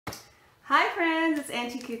Hi friends, it's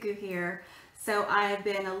Auntie Cuckoo here. So I've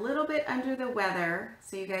been a little bit under the weather,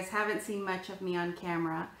 so you guys haven't seen much of me on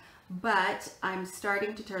camera, but I'm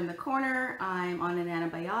starting to turn the corner. I'm on an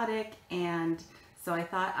antibiotic, and so I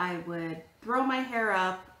thought I would throw my hair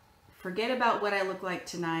up, forget about what I look like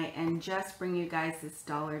tonight, and just bring you guys this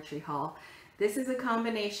Dollar Tree haul. This is a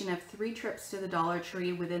combination of 3 trips to the Dollar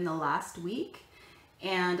Tree within the last week,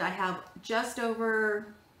 and I have just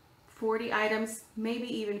over 40 items, maybe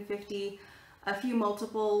even 50, a few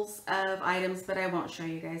multiples of items, but I won't show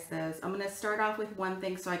you guys those. I'm going to start off with one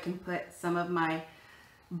thing so I can put some of my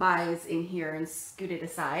buys in here and scoot it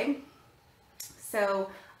aside. So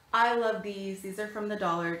I love these. These are from the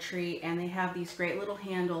Dollar Tree, and they have these great little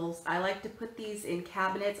handles. I like to put these in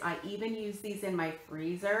cabinets. I even use these in my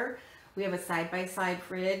freezer. We have a side-by-side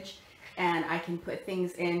fridge, and I can put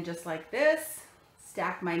things in just like this,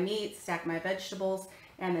 stack my meat, stack my vegetables,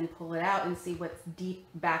 and then pull it out and see what's deep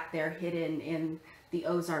back there hidden in the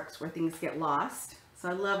Ozarks where things get lost. So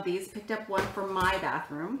I love these. Picked up one for my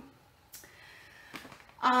bathroom.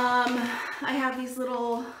 I have these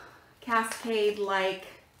little Cascade-like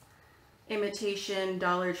imitation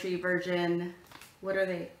Dollar Tree version. What are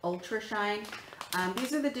they? Ultra Shine.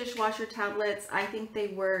 These are the dishwasher tablets. I think they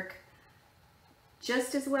work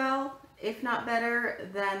just as well, if not better,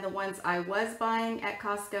 than the ones I was buying at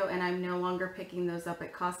Costco, and I'm no longer picking those up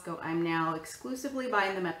at Costco. I'm now exclusively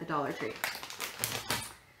buying them at the Dollar Tree.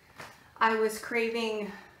 I was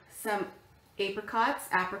craving some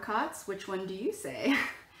apricots, which one do you say?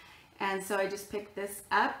 And so I just picked this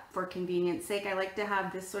up for convenience sake. I like to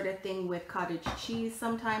have this sort of thing with cottage cheese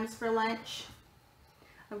sometimes for lunch.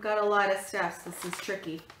 I've got a lot of stuff, so this is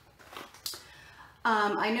tricky.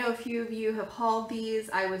 I know a few of you have hauled these.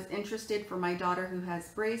 I was interested for my daughter who has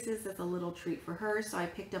braces as a little treat for her, so I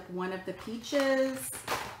picked up one of the peaches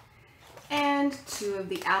and 2 of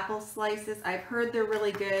the apple slices. I've heard they're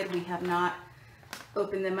really good. We have not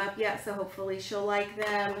opened them up yet, so hopefully she'll like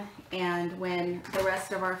them. And when the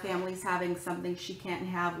rest of our family's having something she can't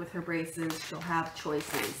have with her braces, she'll have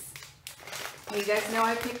choices. You guys know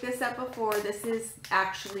I picked this up before. This is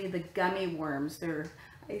actually the gummy worms. They're,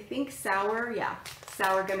 I think, sour. Yeah,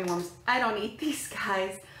 sour gummy worms. I don't eat these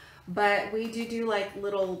guys, but we do like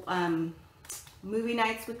little movie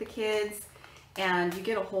nights with the kids, and you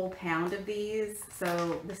get a whole pound of these.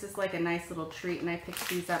 So this is like a nice little treat, and I picked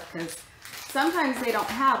these up because sometimes they don't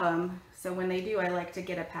have them. So when they do, I like to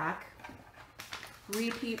get a pack.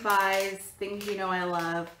 Repeat buys, things you know I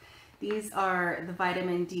love. These are the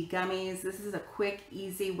vitamin D gummies. This is a quick,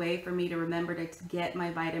 easy way for me to remember to get my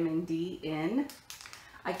vitamin D in.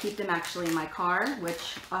 I keep them actually in my car,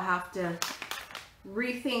 which I'll have to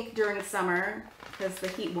rethink during summer because the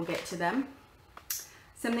heat will get to them.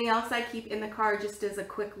 Something else I keep in the car just as a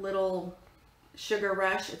quick little sugar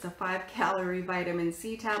rush. It's a 5-calorie vitamin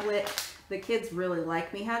C tablet. The kids really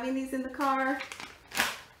like me having these in the car.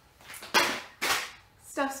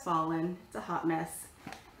 Stuff's fallen. It's a hot mess.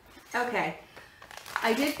 Okay,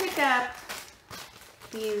 I did pick up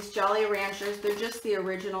these Jolly Ranchers. They're just the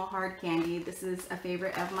original hard candy. This is a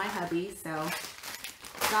favorite of my hubby, so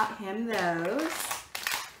got him those.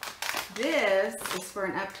 This is for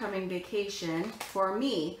an upcoming vacation for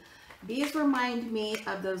me. These remind me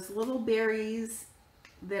of those little berries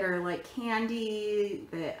that are like candy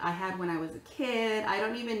that I had when I was a kid. I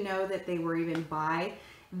don't even know that they were even by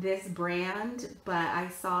this brand, but I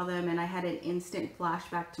saw them and I had an instant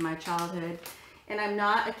flashback to my childhood. And I'm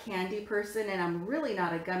not a candy person, and I'm really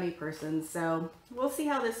not a gummy person, so we'll see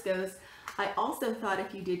how this goes. I also thought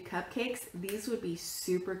if you did cupcakes, these would be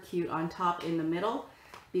super cute on top in the middle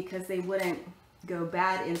because they wouldn't go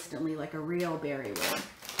bad instantly like a real berry would.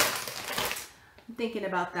 I'm thinking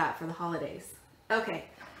about that for the holidays. Okay,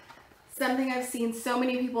 something I've seen so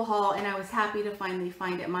many people haul, and I was happy to finally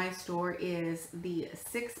find at my store, is the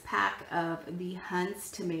 6-pack of the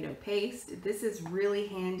Hunt's tomato paste. This is really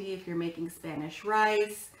handy if you're making Spanish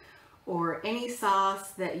rice or any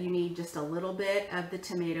sauce that you need just a little bit of the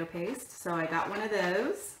tomato paste. So I got one of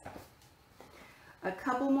those. A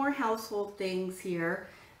couple more household things here.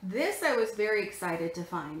 This I was very excited to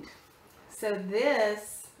find. So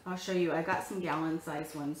this, I'll show you. I got some gallon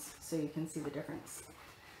size ones so you can see the difference.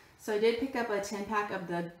 So I did pick up a 10-pack of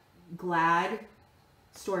the Glad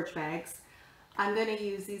storage bags. I'm going to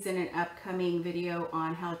use these in an upcoming video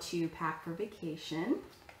on how to pack for vacation.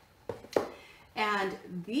 And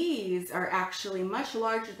these are actually much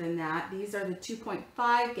larger than that. These are the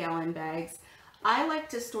 2.5 gallon bags. I like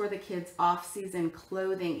to store the kids' off-season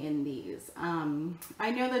clothing in these.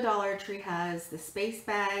 I know the Dollar Tree has the space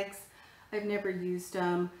bags. I've never used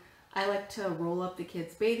them. I like to roll up the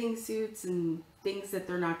kids' bathing suits and things that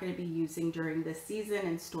they're not going to be using during this season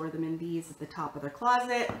and store them in these at the top of their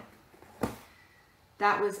closet.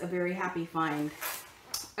 That was a very happy find.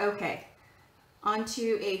 Okay,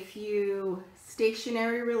 onto a few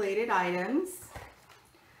stationery related items.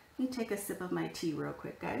 Let me take a sip of my tea real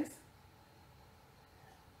quick, guys.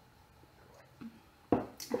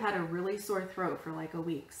 I've had a really sore throat for like a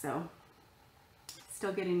week, so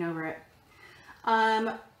still getting over it.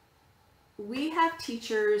 We have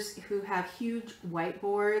teachers who have huge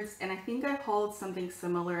whiteboards, and I think I've hauled something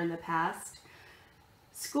similar in the past.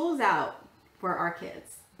 School's out for our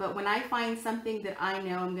kids, but when I find something that I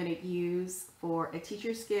know I'm going to use for a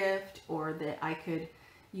teacher's gift or that I could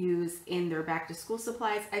use in their back to school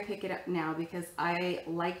supplies, I pick it up now because I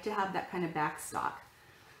like to have that kind of back stock.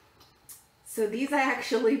 So these I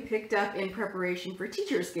actually picked up in preparation for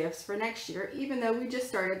teachers' gifts for next year, even though we just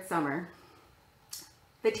started summer.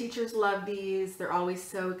 The teachers love these. They're always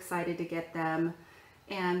so excited to get them,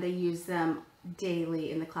 and they use them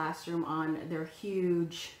daily in the classroom on their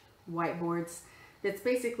huge whiteboards. That's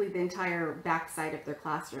basically the entire backside of their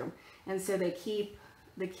classroom. And so they keep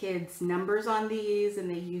the kids' numbers on these, and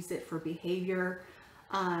they use it for behavior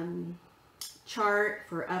chart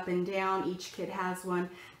for up and down. Each kid has one.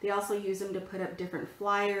 They also use them to put up different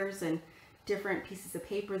flyers and different pieces of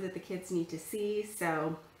paper that the kids need to see.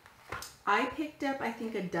 So I picked up, I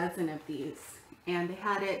think, a dozen of these, and they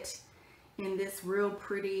had it in this real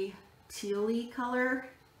pretty teal-y color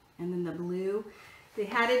and then the blue. They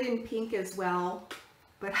had it in pink as well,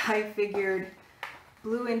 but I figured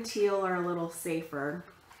blue and teal are a little safer.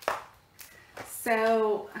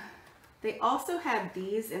 So they also had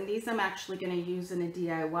these, and these I'm actually going to use in a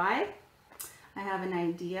DIY. I have an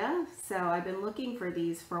idea, so I've been looking for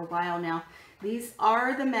these for a while now. These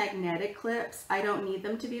are the magnetic clips. I don't need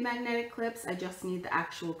them to be magnetic clips. I just need the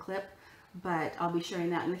actual clip, but I'll be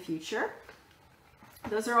showing that in the future.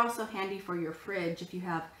 Those are also handy for your fridge if you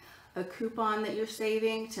have a coupon that you're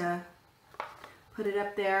saving to put it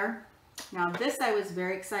up there. Now this I was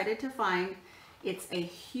very excited to find. It's a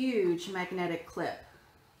huge magnetic clip.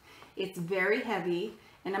 It's very heavy,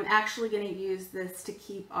 and I'm actually going to use this to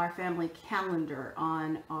keep our family calendar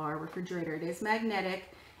on our refrigerator. It is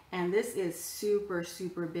magnetic, and this is super,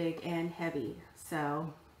 super big and heavy.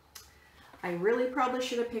 So I really probably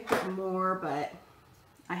should have picked up more, but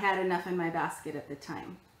I had enough in my basket at the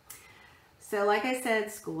time. So like I said,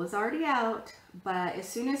 school is already out, but as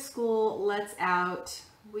soon as school lets out,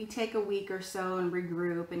 we take a week or so and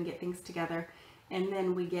regroup and get things together. And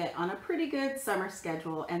then we get on a pretty good summer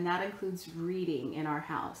schedule, and that includes reading in our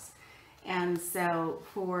house. And so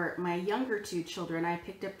for my younger two children, I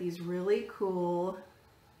picked up these really cool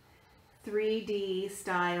 3D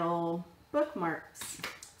style bookmarks.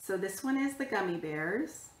 So this one is the gummy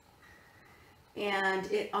bears,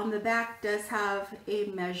 and it on the back does have a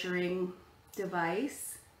measuring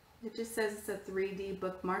device. It just says it's a 3D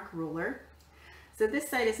bookmark ruler. So this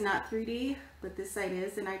side is not 3D, but this side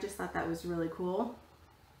is, and I just thought that was really cool.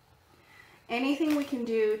 Anything we can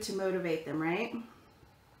do to motivate them, right?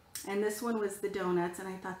 And this one was the donuts, and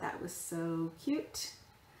I thought that was so cute.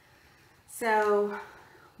 So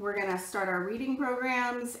we're gonna start our reading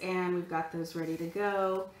programs, and we've got those ready to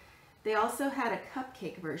go. They also had a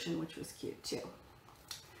cupcake version, which was cute too.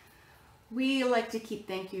 We like to keep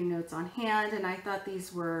thank you notes on hand, and I thought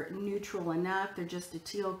these were neutral enough. They're just a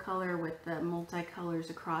teal color with the multicolors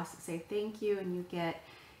across that say thank you, and you get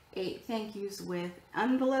 8 thank yous with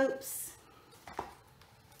envelopes.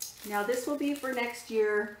 Now this will be for next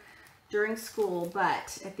year during school,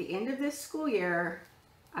 but at the end of this school year,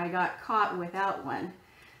 I got caught without one.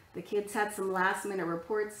 The kids had some last minute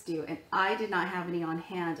reports due, and I did not have any on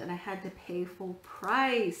hand, and I had to pay full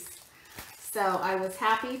price. So I was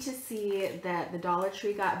happy to see that the Dollar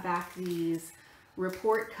Tree got back these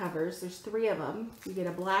report covers. There's 3 of them. You get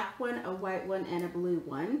a black one, a white one, and a blue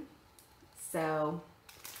one. So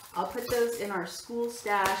I'll put those in our school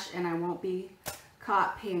stash, and I won't be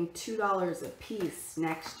caught paying $2 a piece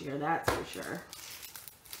next year, that's for sure.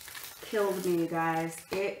 Killed me, you guys.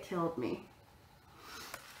 It killed me.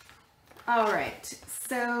 All right,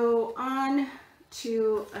 so on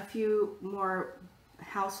to a few more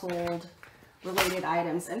household related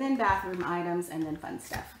items, and then bathroom items, and then fun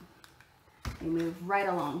stuff. We move right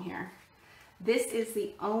along here. This is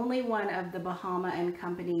the only one of the Bahama and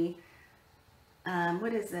Company,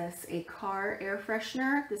 what is this? A car air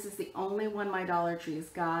freshener. This is the only one my Dollar Tree's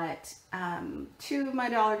got. 2 of my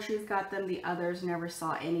Dollar Tree's got them. The others never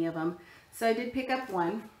saw any of them. So I did pick up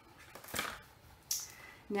one.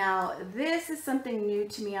 Now this is something new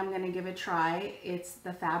to me. I'm going to give a try. It's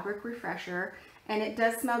the fabric refresher. and it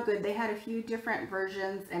does smell good. They had a few different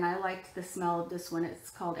versions, and I liked the smell of this one. It's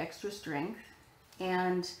called Extra Strength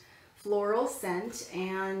and floral scent,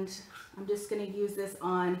 and I'm just going to use this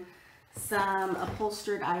on some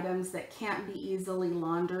upholstered items that can't be easily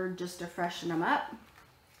laundered, just to freshen them up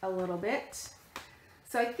a little bit.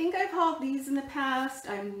 So I think I've hauled these in the past.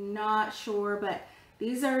 I'm not sure, but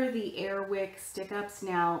these are the Airwick stick-ups.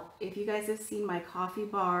 Now, if you guys have seen my coffee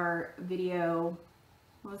bar video,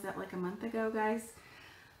 what was that, like a month ago, guys?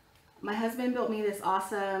 My husband built me this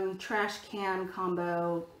awesome trash can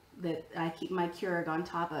combo that I keep my Keurig on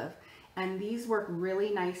top of. And these work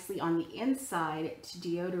really nicely on the inside to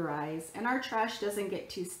deodorize. And our trash doesn't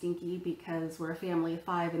get too stinky because we're a family of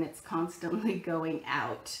 5 and it's constantly going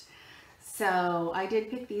out. So I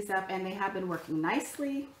did pick these up and they have been working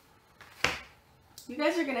nicely. You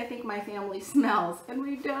guys are gonna think my family smells, and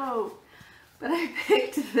we don't, but I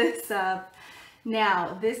picked this up.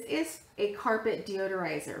 Now, this is a carpet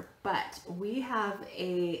deodorizer, but we have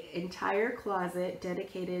an entire closet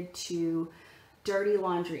dedicated to dirty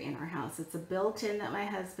laundry in our house. It's a built-in that my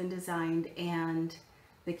husband designed, and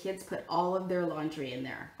the kids put all of their laundry in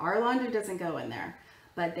there. Our laundry doesn't go in there,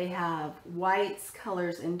 but they have whites,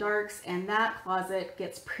 colors, and darks, and that closet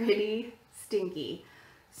gets pretty stinky.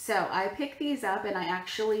 So I pick these up and I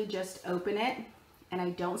actually just open it, and I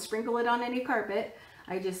don't sprinkle it on any carpet.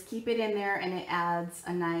 I just keep it in there, and it adds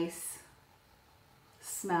a nice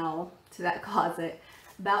smell to that closet.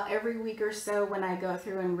 About every week or so, when I go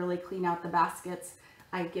through and really clean out the baskets,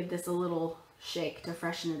 I give this a little shake to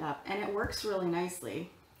freshen it up, and it works really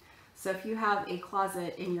nicely. So if you have a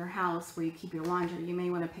closet in your house where you keep your laundry, you may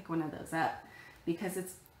want to pick one of those up, because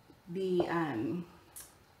it's the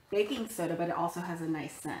baking soda, but it also has a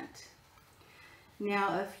nice scent.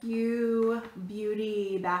 Now, a few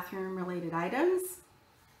beauty bathroom related items.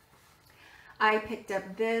 I picked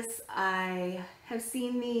up this. I have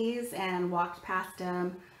seen these and walked past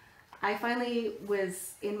them. I finally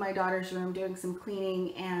was in my daughter's room doing some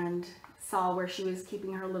cleaning and saw where she was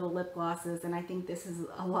keeping her little lip glosses, and I think this is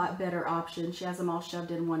a lot better option. She has them all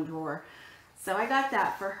shoved in one drawer. So I got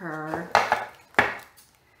that for her.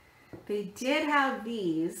 They did have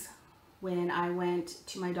these when I went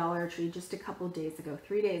to my Dollar Tree just a couple days ago,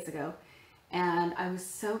 3 days ago. And I was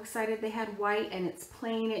so excited. They had white, and it's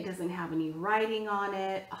plain. It doesn't have any writing on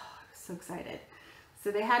it. Oh, I was so excited.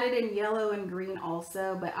 So they had it in yellow and green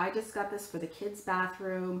also, but I just got this for the kids'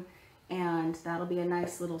 bathroom, and that'll be a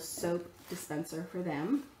nice little soap dispenser for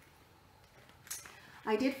them.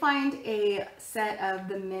 I did find a set of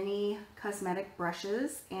the mini cosmetic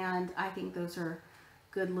brushes, and I think those are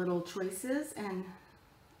good little choices. And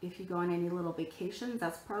if you go on any little vacations,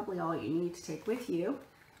 that's probably all you need to take with you.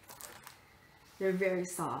 They're very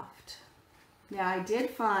soft. Now, I did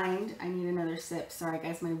find, I need another sip. Sorry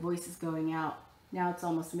guys, my voice is going out. Now it's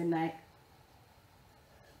almost midnight.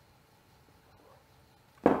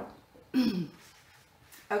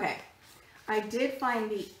 Okay, I did find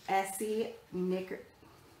the Essie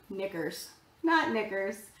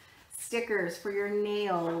stickers for your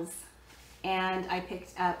nails. And I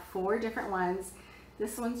picked up 4 different ones.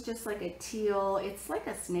 This one's just like a teal. It's like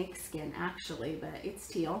a snake skin actually, but it's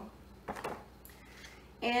teal.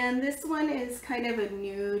 And this one is kind of a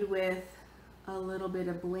nude with a little bit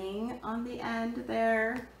of bling on the end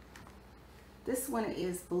there. This one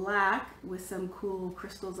is black with some cool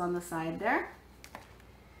crystals on the side there.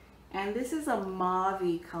 And this is a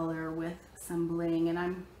mauve color with some bling, and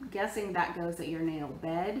I'm guessing that goes at your nail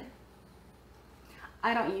bed.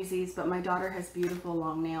 I don't use these, but my daughter has beautiful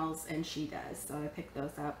long nails, and she does, so I picked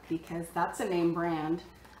those up because that's a name brand.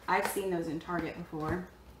 I've seen those in Target before.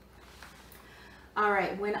 All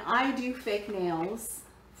right, when I do fake nails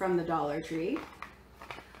from the Dollar Tree,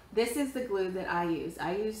 this is the glue that I use.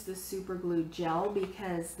 I use the super glue gel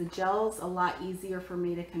because the gel's a lot easier for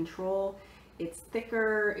me to control. It's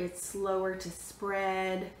thicker, it's slower to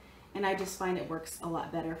spread, and I just find it works a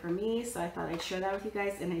lot better for me. So I thought I'd share that with you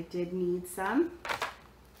guys, and I did need some.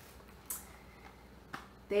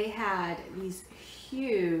 They had these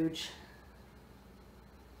huge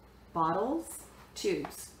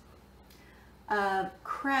tubes of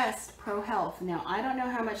Crest Pro Health. Now, I don't know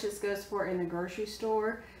how much this goes for in the grocery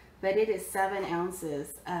store, but it is 7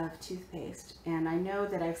 ounces of toothpaste. And I know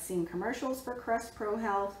that I've seen commercials for Crest Pro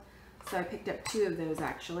Health, so I picked up 2 of those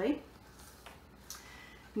actually.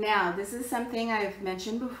 Now, this is something I've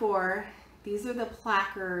mentioned before. These are the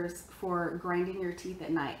plackers for grinding your teeth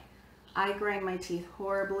at night. I grind my teeth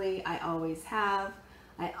horribly. I always have.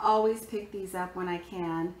 I always pick these up when I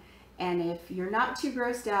can. And if you're not too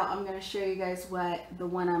grossed out, I'm going to show you guys what the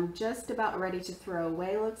one I'm just about ready to throw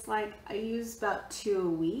away looks like. I use about 2 a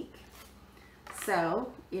week.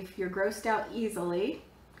 So if you're grossed out easily,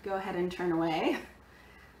 go ahead and turn away.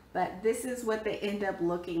 But this is what they end up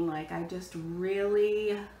looking like. I just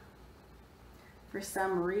really, for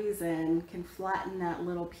some reason, can flatten that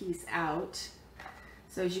little piece out.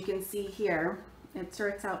 So as you can see here, it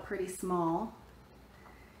starts out pretty small,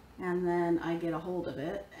 and then I get a hold of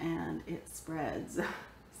it and it spreads.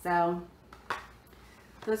 So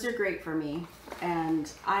those are great for me,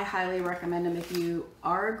 and I highly recommend them if you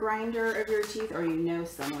are a grinder of your teeth or you know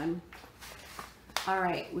someone. All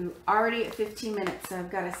right, we're already at 15 minutes, so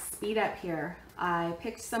I've got to speed up here. I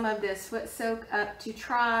picked some of this foot soak up to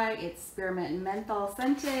try. It's spearmint and menthol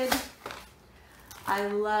scented. I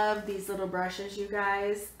love these little brushes, you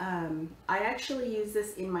guys. I actually use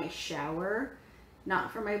this in my shower,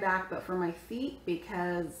 not for my back, but for my feet,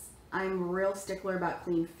 because I'm a real stickler about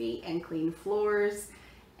clean feet and clean floors.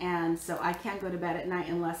 And so I can't go to bed at night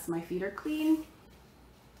unless my feet are clean.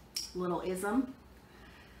 Little ism.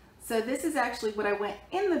 So this is actually what I went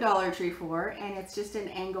in the Dollar Tree for, and it's just an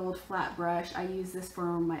angled flat brush. I use this for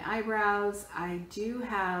my eyebrows. I do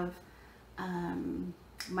have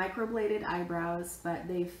microbladed eyebrows, but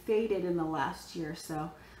they've faded in the last year. So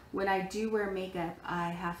when I do wear makeup, I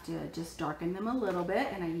have to just darken them a little bit,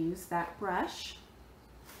 and I use that brush.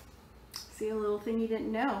 See, a little thing you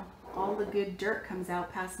didn't know. All the good dirt comes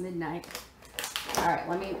out past midnight. All right,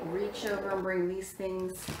 let me reach over and bring these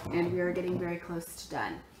things, and we are getting very close to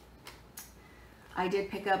done. I did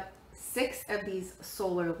pick up 6 of these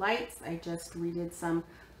solar lights. I just redid some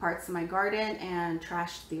parts of my garden and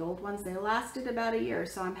trashed the old ones. They lasted about a year,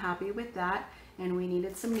 so I'm happy with that, and we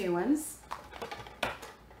needed some new ones.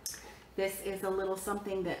 This is a little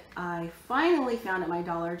something that I finally found at my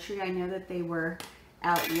Dollar Tree. I know that they were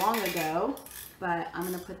out long ago, but I'm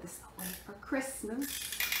going to put this away for Christmas.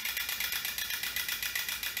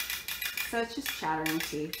 So it's just chattering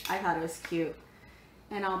teeth. I thought it was cute.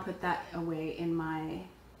 And I'll put that away in my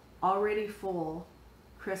already full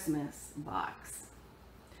Christmas box.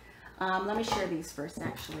 Let me share these first,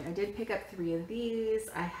 actually. I did pick up 3 of these.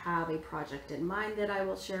 I have a project in mind that I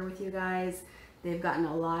will share with you guys. They've gotten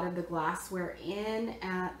a lot of the glassware in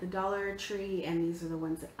at the Dollar Tree, and these are the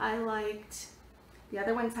ones that I liked. The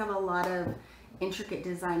other ones have a lot of intricate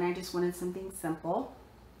design. I just wanted something simple.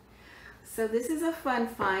 So this is a fun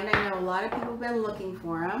find. I know a lot of people have been looking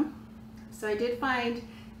for them. So I did find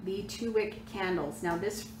the 2-wick candles. Now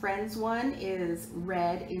this Friends one is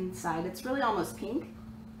red inside. It's really almost pink,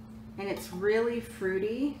 and it's really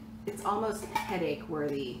fruity. It's almost headache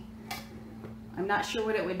worthy. I'm not sure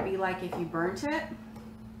what it would be like if you burnt it.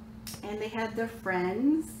 And they had the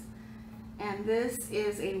Friends, and this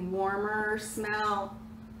is a warmer smell.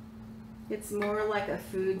 It's more like a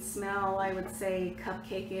food smell, I would say,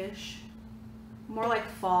 cupcake-ish, more like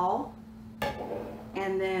fall.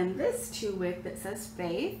 And then this 2-wick that says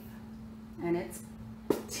Faith, and it's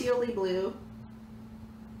tealy blue.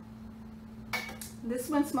 This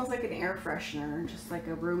one smells like an air freshener, just like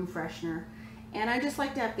a room freshener. And I just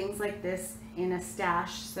like to have things like this in a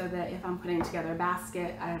stash so that if I'm putting together a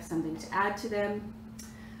basket, I have something to add to them.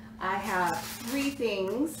 I have 3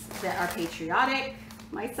 things that are patriotic.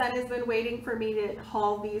 My son has been waiting for me to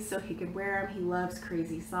haul these so he could wear them. He loves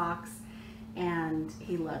crazy socks, and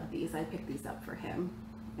he loved these. I picked these up for him,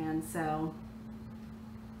 and so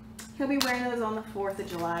he'll be wearing those on the 4th of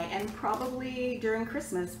July and probably during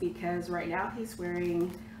Christmas, because right now he's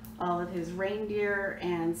wearing all of his reindeer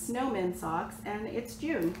and snowman socks, and it's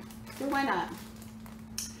June, so why not?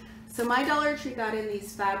 So my Dollar Tree got in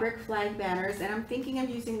these fabric flag banners, and I'm thinking of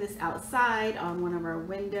using this outside on one of our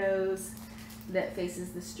windows that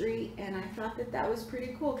faces the street, and I thought that that was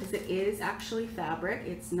pretty cool because it is actually fabric.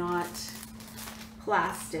 It's not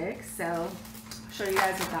plastic. So I'll show you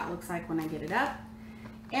guys what that looks like when I get it up.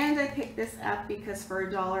 And I picked this up because for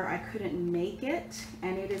 $1 I couldn't make it,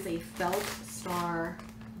 and it is a felt star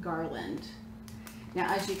garland.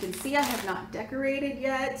 Now, as you can see, I have not decorated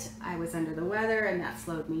yet. I was under the weather, and that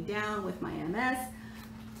slowed me down with my MS.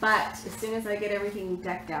 But as soon as I get everything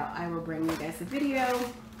decked out, I will bring you guys a video.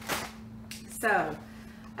 So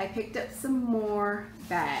I picked up some more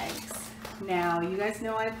bags. Now, you guys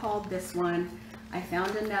know I've hauled this one. I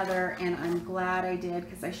found another, and I'm glad I did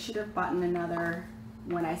because I should have bought another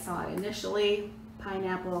when I saw it initially.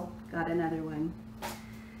 Pineapple, got another one.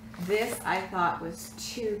 This I thought was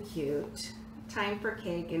too cute. Time for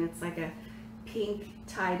Cake, and it's like a pink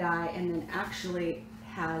tie-dye, and then actually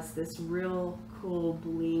has this real cool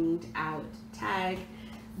blinged out tag.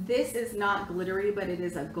 This is not glittery, but it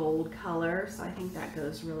is a gold color, so I think that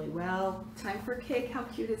goes really well. Time for Cake, how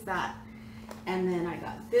cute is that? And then I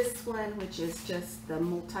got this one, which is just the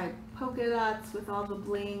multi polka dots with all the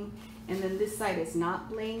bling. And then this side is not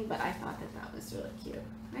bling, but I thought that that was really cute.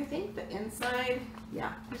 I think the inside,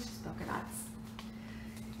 yeah, it's just polka dots.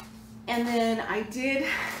 And then I did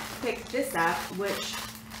pick this up, which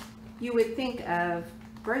you would think of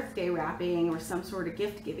birthday wrapping or some sort of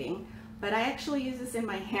gift giving, but I actually use this in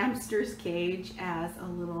my hamster's cage as a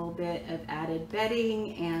little bit of added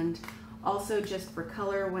bedding and also just for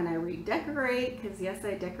color when I redecorate, because yes,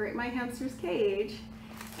 I decorate my hamster's cage.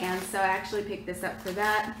 And so I actually picked this up for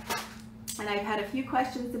that. And I've had a few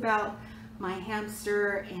questions about my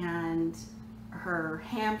hamster and her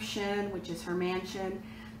Hamsion, which is her mansion.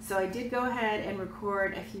 So I did go ahead and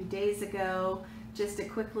record a few days ago just a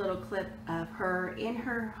quick little clip of her in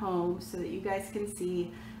her home so that you guys can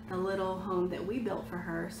see the little home that we built for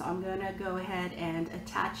her. So I'm going to go ahead and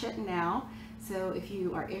attach it now. So if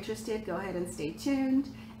you are interested, go ahead and stay tuned.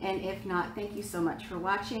 And if not, thank you so much for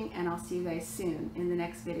watching, and I'll see you guys soon in the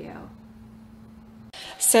next video.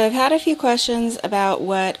 So I've had a few questions about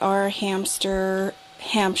what our hamster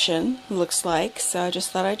Hamsion looks like, so I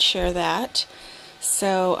just thought I'd share that.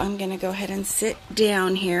 So I'm going to go ahead and sit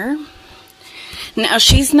down here. Now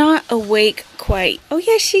she's not awake quite. Oh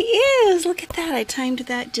yes, she is. Look at that. I timed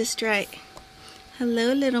that just right.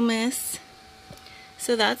 Hello, little miss.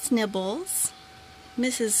 So that's Nibbles,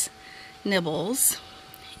 Mrs. Nibbles,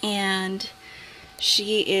 and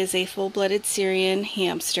she is a full-blooded Syrian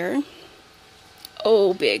hamster.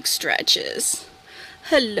 Oh, big stretches.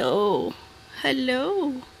 Hello.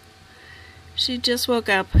 Hello. She just woke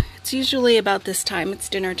up. It's usually about this time. It's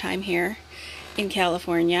dinner time here in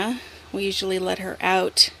California. We usually let her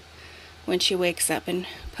out when she wakes up and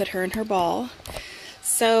put her in her ball.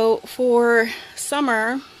 So for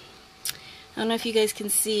summer, I don't know if you guys can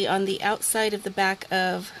see on the outside of the back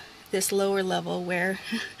of this lower level where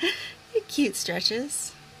cute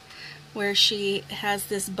stretches, where she has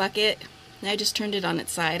this bucket. I just turned it on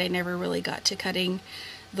its side. I never really got to cutting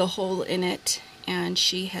the hole in it, and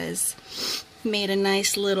she has made a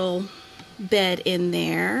nice little bed in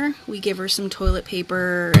there. We give her some toilet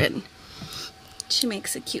paper and she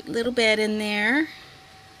makes a cute little bed in there,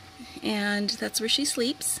 and that's where she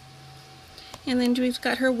sleeps. And then we've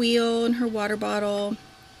got her wheel and her water bottle,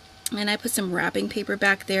 and I put some wrapping paper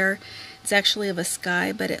back there. It's actually of a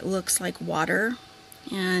sky, but it looks like water.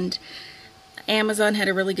 And Amazon had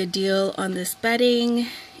a really good deal on this bedding,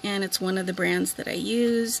 and it's one of the brands that I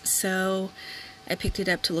use, so I picked it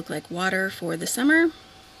up to look like water for the summer.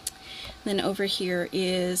 Then over here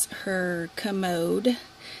is her commode.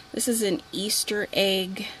 This is an Easter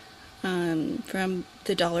egg from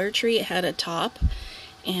the Dollar Tree. It had a top,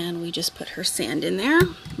 and we just put her sand in there,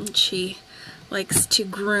 and she likes to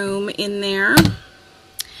groom in there.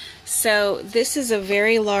 So this is a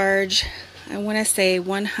very large, I want to say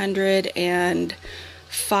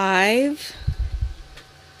 105,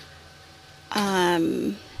 I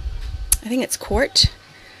think it's quart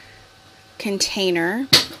container,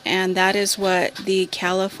 and that is what the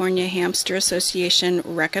California Hamster Association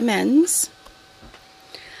recommends.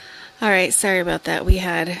 Alright, sorry about that. We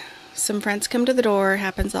had some friends come to the door,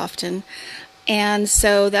 happens often. And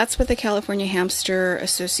so that's what the California Hamster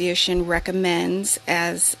Association recommends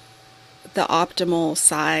as the optimal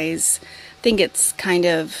size. I think it's kind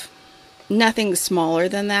of nothing smaller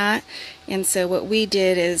than that. And so what we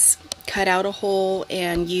did is cut out a hole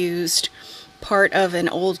and used part of an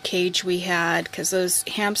old cage we had, because those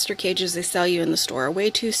hamster cages they sell you in the store are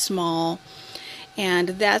way too small. And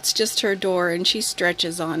that's just her door, and she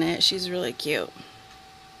stretches on it. She's really cute.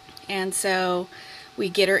 And so we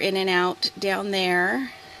get her in and out down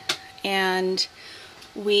there, and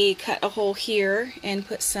we cut a hole here and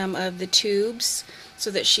put some of the tubes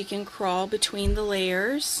so that she can crawl between the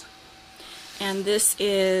layers. And this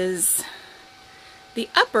is the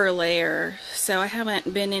upper layer, so I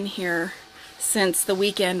haven't been in here since the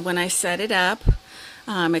weekend when I set it up,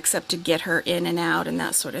 except to get her in and out and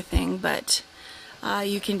that sort of thing. But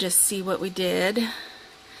you can just see what we did.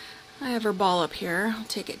 I have her ball up here. I'll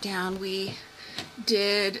take it down. We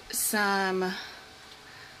did some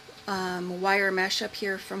wire mesh up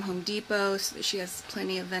here from Home Depot so that she has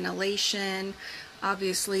plenty of ventilation.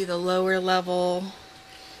 Obviously the lower level,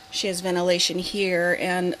 she has ventilation here,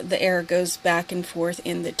 and the air goes back and forth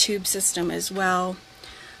in the tube system as well.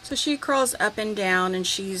 So she crawls up and down, and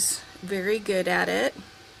she's very good at it.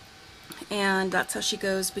 And that's how she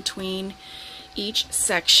goes between each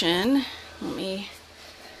section. Let me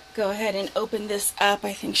go ahead and open this up.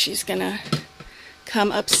 I think she's gonna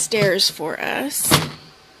come upstairs for us.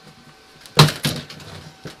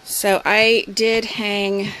 So I did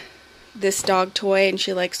hang this dog toy, and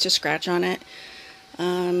she likes to scratch on it.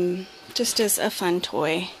 Just as a fun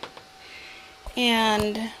toy.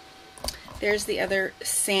 And there's the other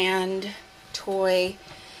sand toy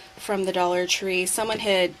from the Dollar Tree. Someone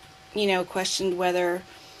had, you know, questioned whether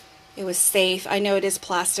it was safe. I know it is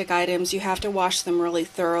plastic items. You have to wash them really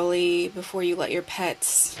thoroughly before you let your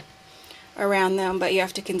pets around them, but you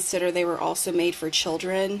have to consider they were also made for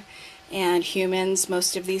children and humans,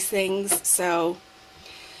 most of these things. So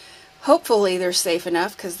hopefully they're safe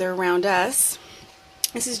enough because they're around us.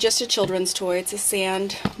 This is just a children's toy. It's a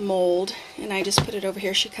sand mold, and I just put it over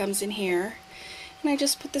here. She comes in here, and I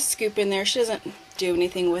just put the scoop in there. She doesn't do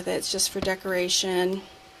anything with it. It's just for decoration.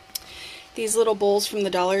 These little bowls from the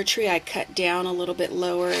Dollar Tree I cut down a little bit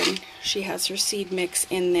lower, and she has her seed mix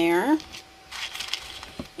in there.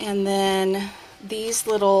 And then these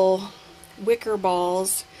little wicker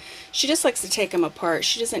balls, she just likes to take them apart.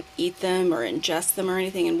 She doesn't eat them or ingest them or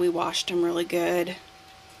anything, and we washed them really good.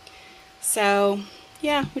 So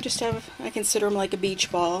yeah, we just have, I consider them like a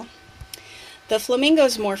beach ball. The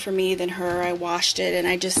flamingo's more for me than her. I washed it and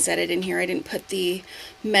I just set it in here. I didn't put the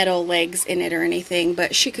metal legs in it or anything,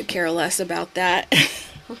 but she could care less about that.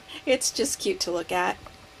 It's just cute to look at.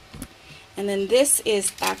 And then this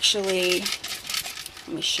is actually,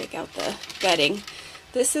 let me shake out the bedding.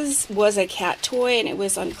 This was a cat toy, and it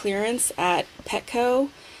was on clearance at Petco.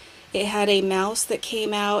 It had a mouse that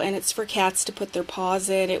came out, and it's for cats to put their paws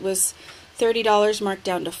in. It was $30 marked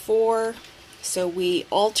down to $4, so we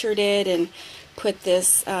altered it and put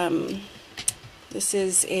this, this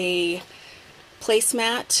is a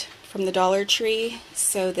placemat from the Dollar Tree,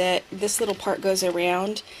 so that this little part goes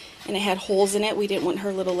around, and it had holes in it. We didn't want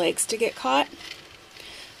her little legs to get caught.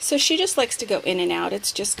 So she just likes to go in and out.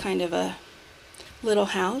 It's just kind of a little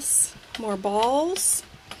house. More balls.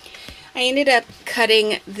 I ended up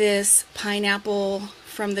cutting this pineapple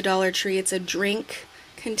from the Dollar Tree. It's a drink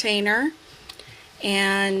container,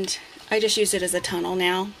 and I just use it as a tunnel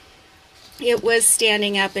now. It was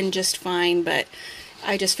standing up and just fine, but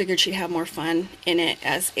I just figured she'd have more fun in it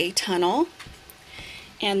as a tunnel.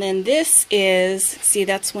 And then this is, see,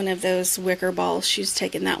 that's one of those wicker balls. She's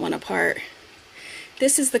taken that one apart.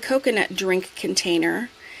 This is the coconut drink container,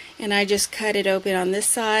 and I just cut it open on this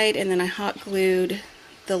side, and then I hot glued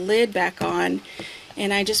the lid back on,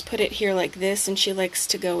 and I just put it here like this, and she likes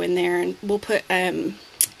to go in there, and we'll put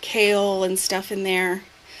kale and stuff in there.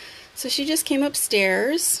 So she just came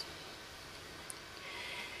upstairs,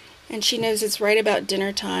 and she knows it's right about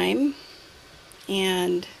dinner time,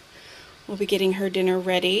 and we'll be getting her dinner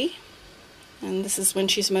ready, and this is when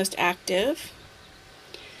she's most active.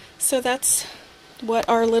 So that's what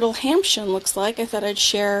our little Hamsion looks like. I thought I'd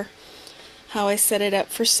share how I set it up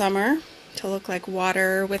for summer to look like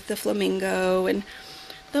water with the flamingo and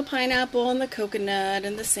the pineapple and the coconut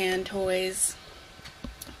and the sand toys.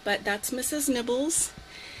 But that's Mrs. Nibbles,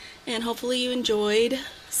 and hopefully you enjoyed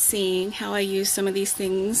seeing how I use some of these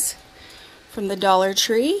things from the Dollar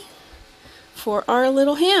Tree for our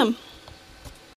little ham.